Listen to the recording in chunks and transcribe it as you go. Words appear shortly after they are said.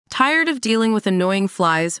Tired of dealing with annoying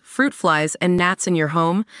flies, fruit flies, and gnats in your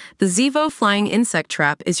home? The Zevo Flying Insect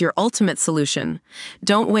Trap is your ultimate solution.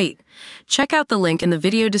 Don't wait. Check out the link in the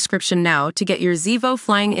video description now to get your Zevo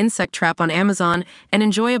Flying Insect Trap on Amazon and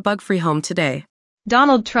enjoy a bug-free home today.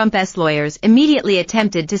 Donald Trump's lawyers immediately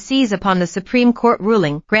attempted to seize upon the Supreme Court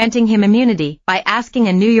ruling granting him immunity by asking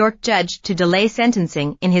a New York judge to delay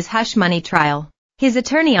sentencing in his hush money trial. His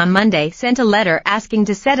attorney on Monday sent a letter asking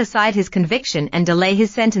to set aside his conviction and delay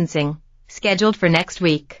his sentencing, scheduled for next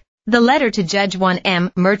week. The letter to Judge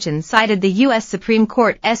 1M. Merchan cited the U.S. Supreme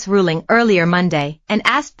Court's ruling earlier Monday and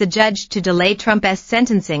asked the judge to delay Trump's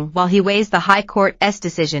sentencing while he weighs the High Court's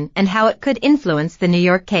decision and how it could influence the New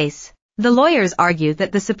York case. The lawyers argue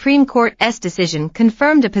that the Supreme Court's decision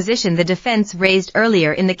confirmed a position the defense raised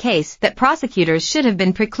earlier in the case that prosecutors should have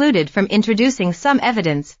been precluded from introducing some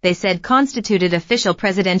evidence they said constituted official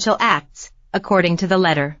presidential acts, according to the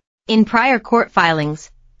letter. In prior court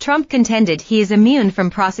filings, Trump contended he is immune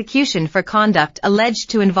from prosecution for conduct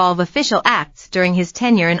alleged to involve official acts during his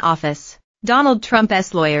tenure in office. Donald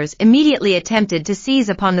Trump's lawyers immediately attempted to seize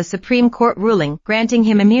upon the Supreme Court ruling granting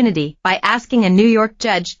him immunity by asking a New York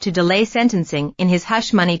judge to delay sentencing in his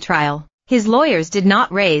hush money trial. His lawyers did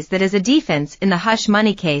not raise that as a defense in the hush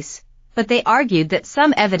money case, but they argued that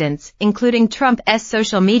some evidence, including Trump's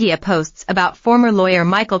social media posts about former lawyer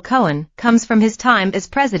Michael Cohen, comes from his time as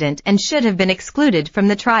president and should have been excluded from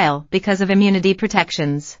the trial because of immunity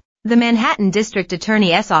protections. The Manhattan District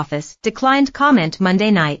Attorney's Office declined comment Monday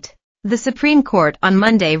night. The Supreme Court on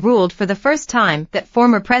Monday ruled for the first time that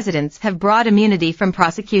former presidents have broad immunity from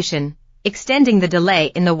prosecution, extending the delay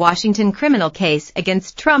in the Washington criminal case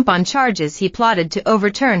against Trump on charges he plotted to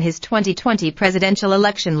overturn his 2020 presidential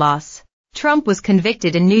election loss. Trump was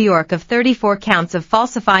convicted in New York of 34 counts of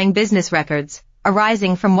falsifying business records,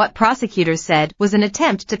 arising from what prosecutors said was an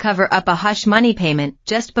attempt to cover up a hush money payment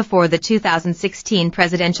just before the 2016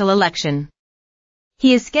 presidential election.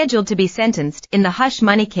 He is scheduled to be sentenced in the hush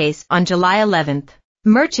money case on July 11.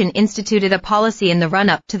 Merchan instituted a policy in the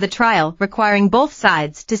run-up to the trial requiring both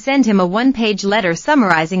sides to send him a one-page letter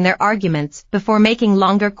summarizing their arguments before making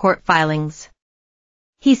longer court filings.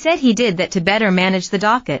 He said he did that to better manage the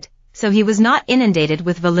docket, so he was not inundated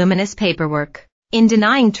with voluminous paperwork. In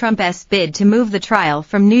denying Trump's bid to move the trial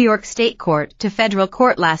from New York State Court to federal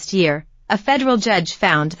court last year, a federal judge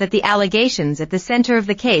found that the allegations at the center of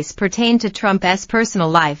the case pertain to Trump's personal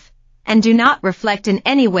life and do not reflect in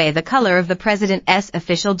any way the color of the president's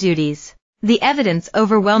official duties. The evidence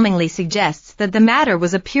overwhelmingly suggests that the matter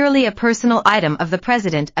was purely a personal item of the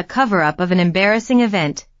president, a cover-up of an embarrassing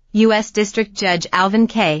event, U.S. District Judge Alvin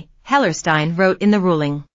K. Hellerstein wrote in the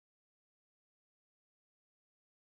ruling.